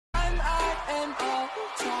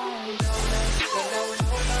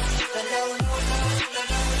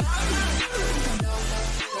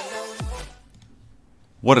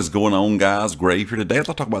What is going on, guys? Grave here. Today I'd like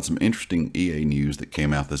to talk about some interesting EA news that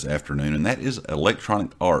came out this afternoon, and that is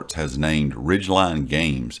Electronic Arts has named Ridgeline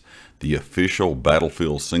Games the official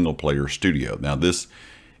Battlefield single-player studio. Now, this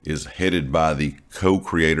is headed by the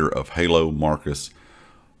co-creator of Halo, Marcus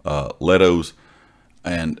Letos,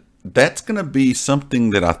 and that's going to be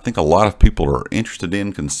something that I think a lot of people are interested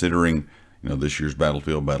in, considering this year's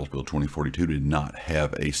Battlefield 2042 did not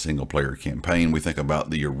have a single-player campaign. We think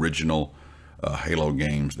about the original Halo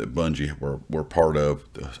games that Bungie were part of.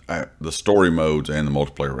 The story modes and the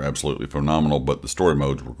multiplayer were absolutely phenomenal, but the story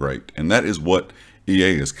modes were great, and that is what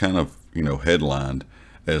EA is kind of headlined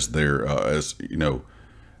as their as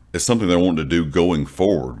something they want to do going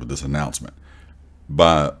forward with this announcement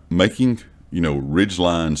by making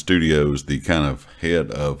Ridgeline Studios the kind of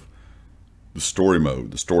head of the story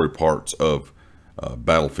mode, the story parts of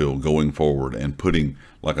Battlefield going forward, and putting,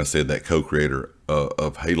 like I said, that co-creator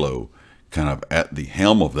of Halo kind of at the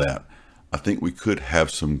helm of that. I think we could have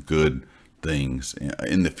some good things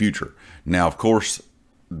in the future. Now, of course,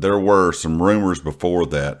 there were some rumors before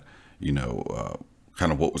that,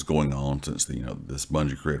 kind of what was going on since this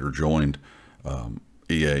Bungie creator joined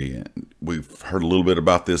EA. And we've heard a little bit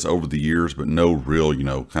about this over the years, but no real,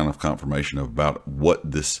 kind of confirmation about what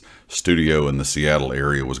this studio in the Seattle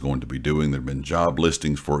area was going to be doing. There've been job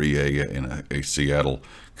listings for EA in a Seattle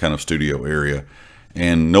kind of studio area,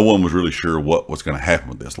 and no one was really sure what was going to happen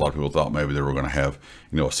with this. A lot of people thought maybe they were going to have,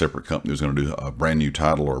 a separate company that was going to do a brand new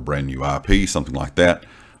title or a brand new IP, something like that.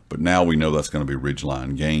 But now we know that's going to be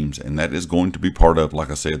Ridgeline Games, and that is going to be part of,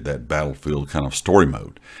 like I said, that Battlefield kind of story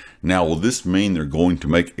mode. Now, will this mean they're going to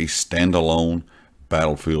make a standalone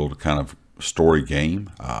Battlefield kind of story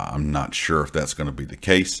game? I'm not sure if that's going to be the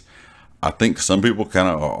case. I think some people kind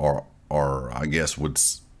of are I guess, would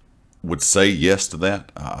say yes to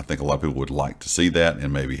that. I think a lot of people would like to see that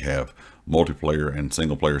and maybe have multiplayer and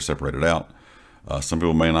single player separated out. Some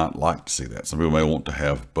people may not like to see that. Some people may want to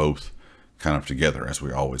have both kind of together, as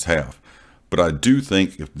we always have. But I do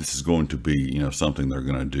think if this is going to be, something they're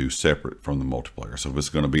going to do separate from the multiplayer, so if it's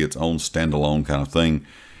going to be its own standalone kind of thing,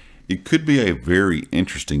 it could be a very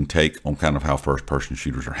interesting take on kind of how first-person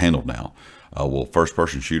shooters are handled now. Will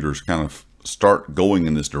first-person shooters kind of start going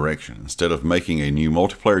in this direction, instead of making a new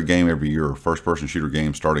multiplayer game every year, or first-person shooter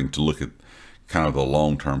game starting to look at kind of the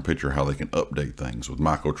long-term picture, how they can update things with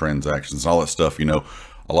microtransactions, all that stuff,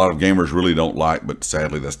 a lot of gamers really don't like, but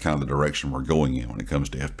sadly that's kind of the direction we're going in when it comes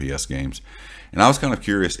to FPS games. And I was kind of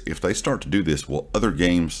curious, if they start to do this, will other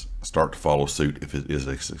games start to follow suit if it is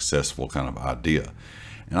a successful kind of idea?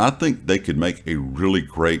 And I think they could make a really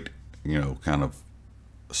great, kind of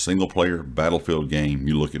single player Battlefield game.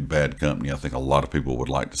 You look at Bad Company, I think a lot of people would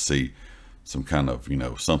like to see some kind of,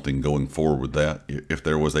 something going forward with that. If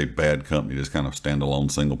there was a Bad Company, just kind of standalone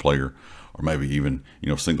single player, or maybe even,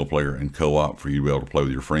 single player and co-op for you to be able to play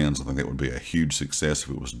with your friends, I think that would be a huge success if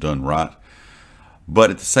it was done right. But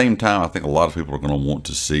at the same time, I think a lot of people are going to want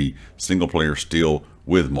to see single player still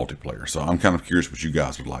with multiplayer. So I'm kind of curious what you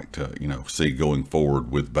guys would like to, see going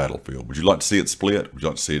forward with Battlefield. Would you like to see it split? Would you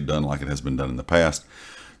like to see it done like it has been done in the past?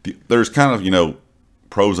 There's kind of,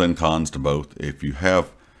 pros and cons to both. If you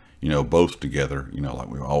have, both together, like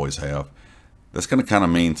we always have, that's going to kind of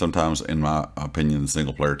mean sometimes, in my opinion, the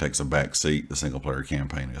single player takes a back seat. The single player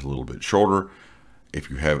campaign is a little bit shorter. If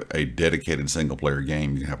you have a dedicated single player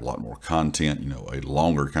game, you can have a lot more content, a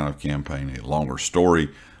longer kind of campaign, a longer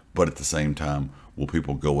story. But at the same time, will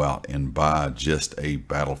people go out and buy just a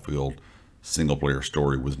Battlefield single player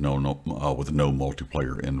story with no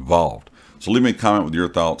multiplayer involved? So leave me a comment with your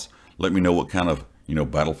thoughts. Let me know what kind of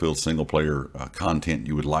Battlefield single player content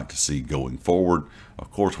you would like to see going forward. Of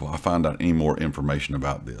course, if I find out any more information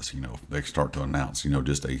about this, if they start to announce,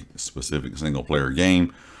 just a specific single player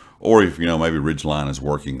game, or if, maybe Ridgeline is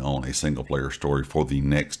working on a single player story for the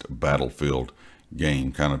next Battlefield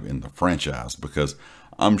game kind of in the franchise, because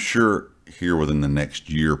I'm sure here within the next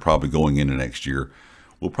year, probably going into next year,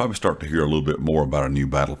 we'll probably start to hear a little bit more about a new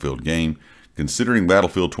Battlefield game. Considering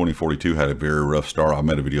Battlefield 2042 had a very rough start, I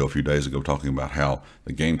made a video a few days ago talking about how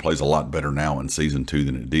the game plays a lot better now in Season 2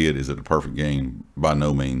 than it did. Is it a perfect game? By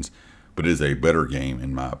no means, but it is a better game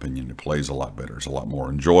in my opinion. It plays a lot better. It's a lot more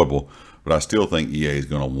enjoyable, but I still think EA is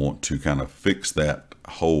going to want to kind of fix that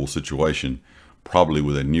whole situation, probably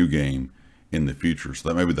with a new game in the future. So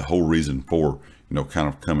that may be the whole reason for, kind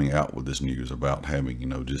of coming out with this news about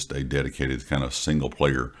having, just a dedicated kind of single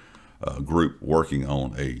player group working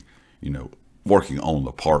on a, working on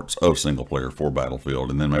the parts of single player for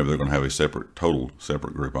Battlefield, and then maybe they're going to have a separate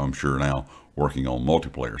group, I'm sure now, working on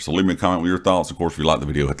multiplayer. So leave me a comment with your thoughts. Of course, if you like the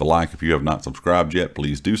video, hit the like. If you have not subscribed yet,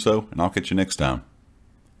 please do so, and I'll catch you next time.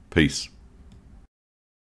 Peace.